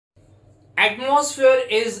Atmosphere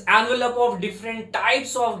is envelope of different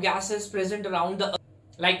types of gases present around the earth,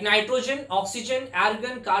 like nitrogen, oxygen,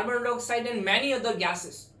 argon, carbon dioxide, and many other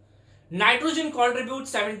gases. Nitrogen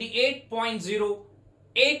contributes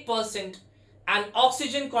 78.08% and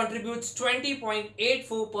oxygen contributes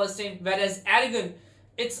 20.84%, whereas argon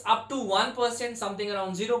it's up to 1%, something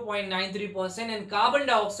around 0.93%, and carbon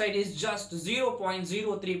dioxide is just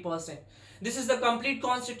 0.03%. This is the complete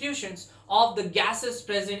constitutions of the gases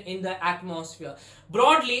present in the atmosphere.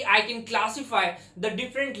 Broadly, I can classify the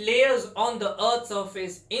different layers on the Earth's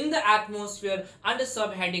surface in the atmosphere under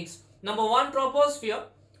subheadings. Number 1, troposphere,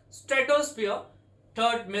 stratosphere,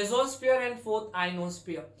 third mesosphere, and fourth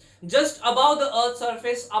ionosphere. Just above the Earth's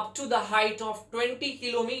surface up to the height of 20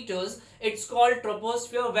 kilometers, it's called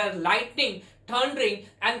troposphere, where lightning, thundering,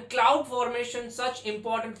 and cloud formation such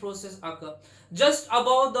important process occur. Just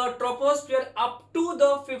above the troposphere up to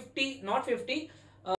the 50, not 50,